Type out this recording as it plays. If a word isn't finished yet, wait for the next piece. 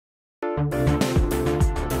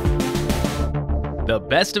The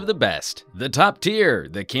best of the best, the top tier,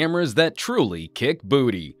 the cameras that truly kick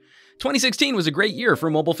booty. 2016 was a great year for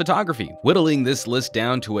mobile photography. Whittling this list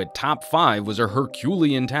down to a top 5 was a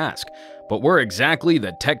Herculean task, but we're exactly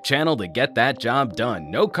the tech channel to get that job done.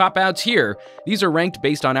 No cop-outs here. These are ranked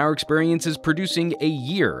based on our experiences producing a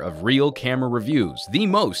year of real camera reviews, the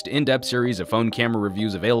most in-depth series of phone camera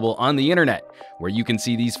reviews available on the internet, where you can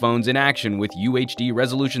see these phones in action with UHD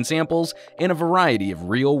resolution samples in a variety of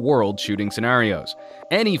real-world shooting scenarios.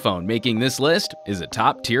 Any phone making this list is a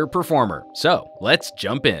top-tier performer, so let's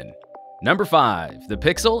jump in. Number 5. The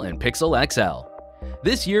Pixel and Pixel XL.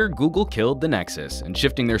 This year, Google killed the Nexus, and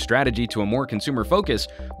shifting their strategy to a more consumer focus,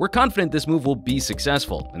 we're confident this move will be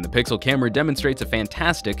successful, and the Pixel camera demonstrates a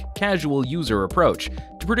fantastic, casual user approach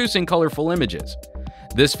to producing colorful images.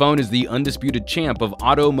 This phone is the undisputed champ of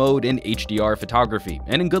auto mode and HDR photography,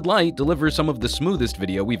 and in good light delivers some of the smoothest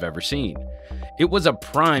video we've ever seen. It was a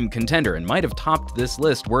prime contender and might have topped this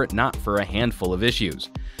list were it not for a handful of issues.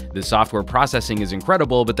 The software processing is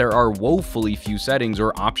incredible, but there are woefully few settings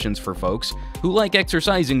or options for folks who like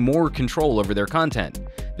exercising more control over their content.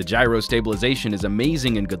 The gyro stabilization is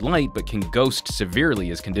amazing in good light, but can ghost severely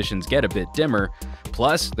as conditions get a bit dimmer.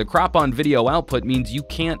 Plus, the crop on video output means you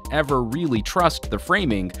can't ever really trust the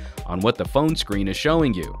framing on what the phone screen is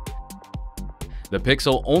showing you. The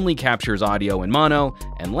Pixel only captures audio in mono,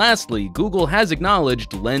 and lastly, Google has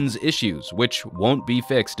acknowledged lens issues, which won't be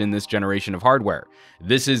fixed in this generation of hardware.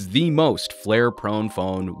 This is the most flare-prone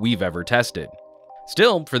phone we've ever tested.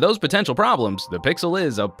 Still, for those potential problems, the Pixel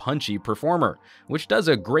is a punchy performer, which does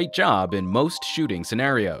a great job in most shooting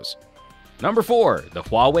scenarios. Number 4. The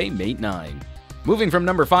Huawei Mate 9. Moving from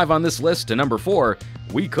number 5 on this list to number 4,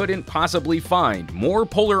 we couldn't possibly find more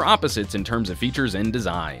polar opposites in terms of features and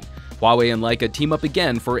design. Huawei and Leica team up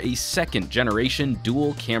again for a second-generation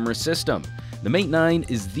dual-camera system. The Mate 9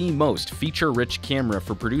 is the most feature-rich camera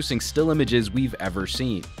for producing still images we've ever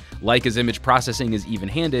seen. Leica's image processing is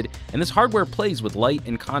even-handed, and this hardware plays with light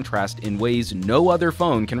and contrast in ways no other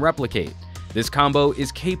phone can replicate. This combo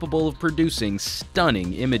is capable of producing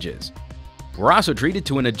stunning images. We're also treated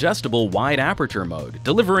to an adjustable wide aperture mode,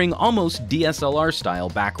 delivering almost DSLR-style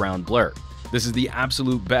background blur. This is the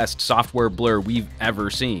absolute best software blur we've ever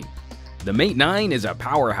seen. The Mate 9 is a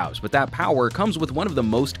powerhouse, but that power comes with one of the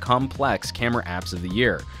most complex camera apps of the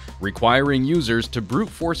year, requiring users to brute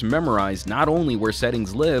force memorize not only where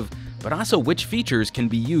settings live, but also which features can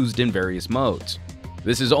be used in various modes.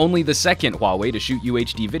 This is only the second Huawei to shoot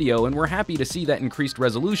UHD video, and we're happy to see that increased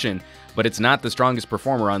resolution, but it's not the strongest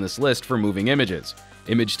performer on this list for moving images.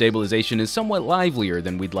 Image stabilization is somewhat livelier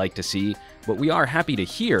than we'd like to see, but we are happy to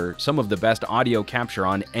hear some of the best audio capture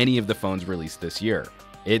on any of the phones released this year.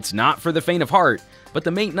 It's not for the faint of heart, but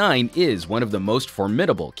the Mate 9 is one of the most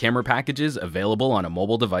formidable camera packages available on a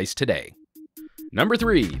mobile device today. Number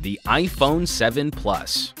 3. The iPhone 7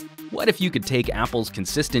 Plus. What if you could take Apple's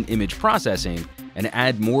consistent image processing and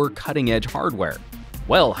add more cutting-edge hardware?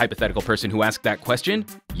 Well, hypothetical person who asked that question,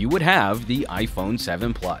 you would have the iPhone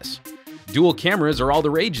 7 Plus. Dual cameras are all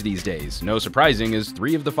the rage these days, no surprising as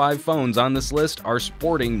 3 of the 5 phones on this list are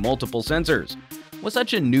sporting multiple sensors. With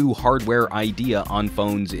such a new hardware idea on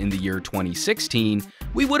phones in the year 2016,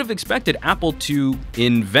 we would have expected Apple to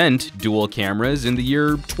invent dual cameras in the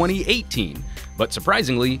year 2018. But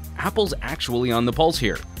surprisingly, Apple's actually on the pulse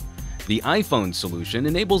here. The iPhone solution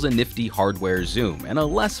enables a nifty hardware zoom and a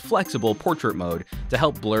less flexible portrait mode to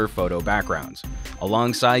help blur photo backgrounds.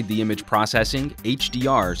 Alongside the image processing,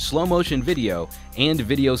 HDR, slow-motion video, and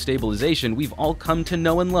video stabilization we've all come to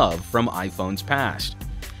know and love from iPhones past.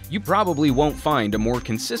 You probably won't find a more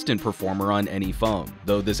consistent performer on any phone,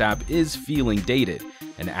 though this app is feeling dated,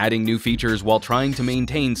 and adding new features while trying to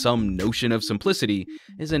maintain some notion of simplicity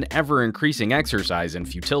is an ever-increasing exercise in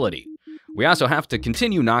futility. We also have to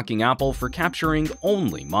continue knocking Apple for capturing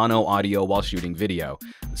only mono audio while shooting video.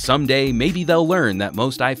 Someday, maybe they'll learn that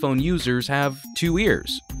most iPhone users have 2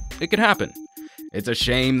 ears. It could happen. It's a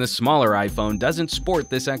shame the smaller iPhone doesn't sport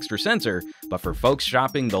this extra sensor, but for folks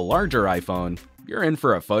shopping the larger iPhone, you're in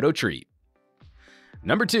for a photo treat.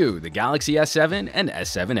 Number 2. The Galaxy S7 and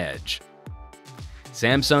S7 Edge.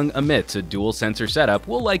 Samsung omits a dual sensor setup.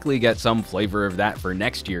 We'll likely get some flavor of that for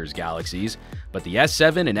next year's Galaxies, but the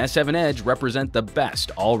S7 and S7 Edge represent the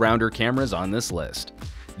best all-rounder cameras on this list.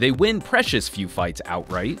 They win precious few fights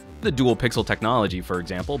outright. The dual pixel technology, for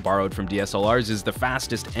example, borrowed from DSLRs, is the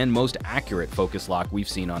fastest and most accurate focus lock we've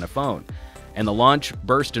seen on a phone. And the launch,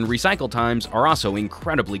 burst, and recycle times are also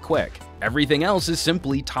incredibly quick. Everything else is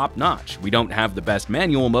simply top-notch. We don't have the best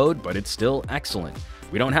manual mode, but it's still excellent.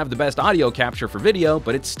 We don't have the best audio capture for video,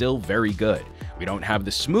 but it's still very good. We don't have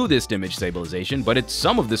the smoothest image stabilization, but it's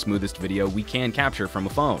some of the smoothest video we can capture from a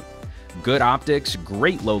phone. Good optics,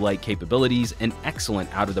 great low light capabilities, an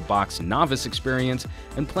excellent out-of-the-box novice experience,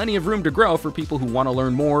 and plenty of room to grow for people who want to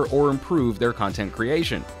learn more or improve their content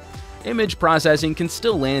creation. Image processing can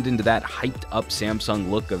still land into that hyped-up Samsung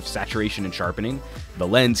look of saturation and sharpening. The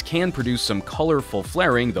lens can produce some colorful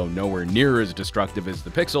flaring, though nowhere near as destructive as the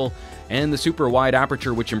Pixel, and the super-wide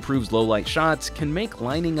aperture, which improves low-light shots, can make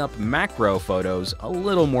lining up macro photos a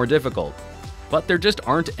little more difficult. But there just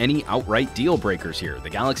aren't any outright deal breakers here. The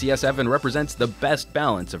Galaxy S7 represents the best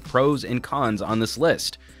balance of pros and cons on this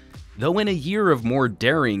list. Though in a year of more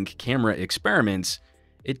daring camera experiments,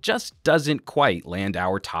 it just doesn't quite land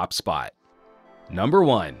our top spot. Number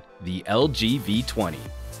 1. The LG V20.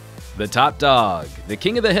 The top dog, the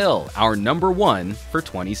king of the hill, our number 1 for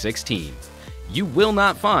 2016. You will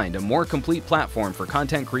not find a more complete platform for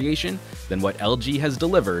content creation than what LG has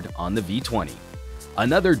delivered on the V20.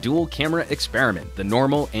 Another dual camera experiment, the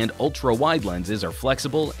normal and ultra-wide lenses are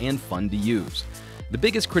flexible and fun to use. The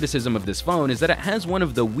biggest criticism of this phone is that it has one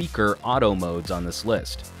of the weaker auto modes on this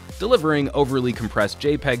list, delivering overly compressed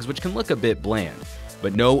JPEGs which can look a bit bland.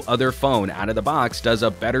 But no other phone out of the box does a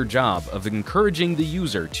better job of encouraging the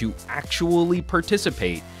user to actually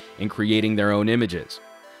participate in creating their own images.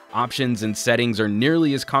 Options and settings are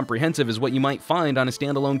nearly as comprehensive as what you might find on a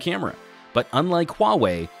standalone camera, but unlike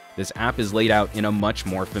Huawei, this app is laid out in a much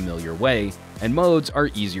more familiar way, and modes are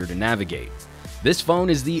easier to navigate. This phone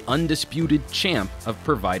is the undisputed champ of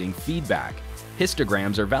providing feedback.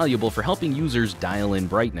 Histograms are valuable for helping users dial in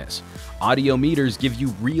brightness. Audio meters give you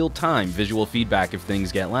real-time visual feedback if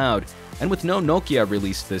things get loud, and with no Nokia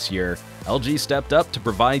released this year, LG stepped up to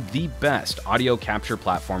provide the best audio capture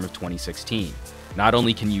platform of 2016. Not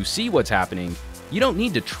only can you see what's happening, you don't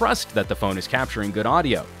need to trust that the phone is capturing good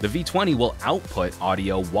audio. The V20 will output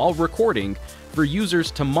audio while recording for users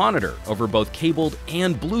to monitor over both cabled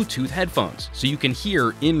and Bluetooth headphones, so you can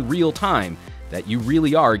hear in real time that you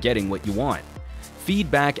really are getting what you want.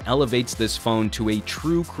 Feedback elevates this phone to a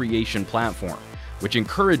true creation platform, which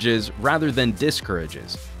encourages rather than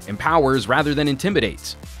discourages, empowers rather than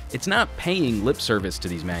intimidates. It's not paying lip service to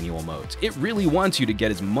these manual modes. It really wants you to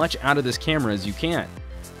get as much out of this camera as you can.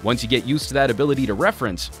 Once you get used to that ability to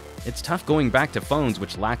reference, it's tough going back to phones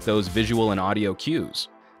which lack those visual and audio cues.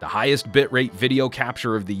 The highest bitrate video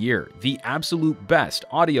capture of the year, the absolute best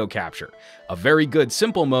audio capture, a very good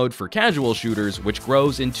simple mode for casual shooters which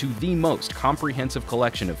grows into the most comprehensive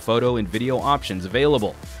collection of photo and video options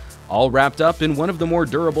available, all wrapped up in one of the more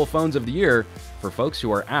durable phones of the year for folks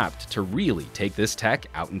who are apt to really take this tech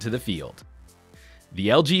out into the field. The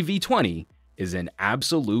LG V20 is an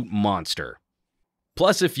absolute monster.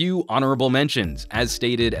 Plus a few honorable mentions. As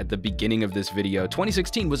stated at the beginning of this video,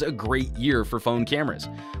 2016 was a great year for phone cameras.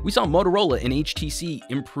 We saw Motorola and HTC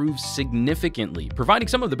improve significantly, providing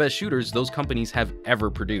some of the best shooters those companies have ever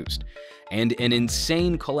produced. And an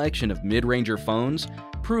insane collection of mid-ranger phones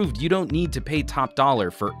proved you don't need to pay top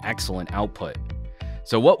dollar for excellent output.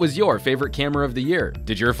 So what was your favorite camera of the year?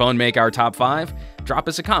 Did your phone make our top 5? Drop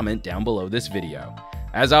us a comment down below this video.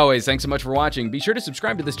 As always, thanks so much for watching. Be sure to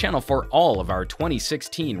subscribe to this channel for all of our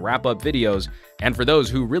 2016 wrap-up videos. And for those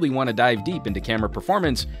who really want to dive deep into camera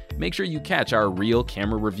performance, make sure you catch our real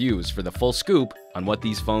camera reviews for the full scoop on what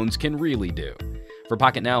these phones can really do. For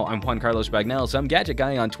Pocketnow, I'm Juan Carlos Bagnell, some gadget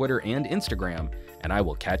guy on Twitter and Instagram, and I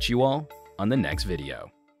will catch you all on the next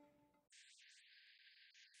video.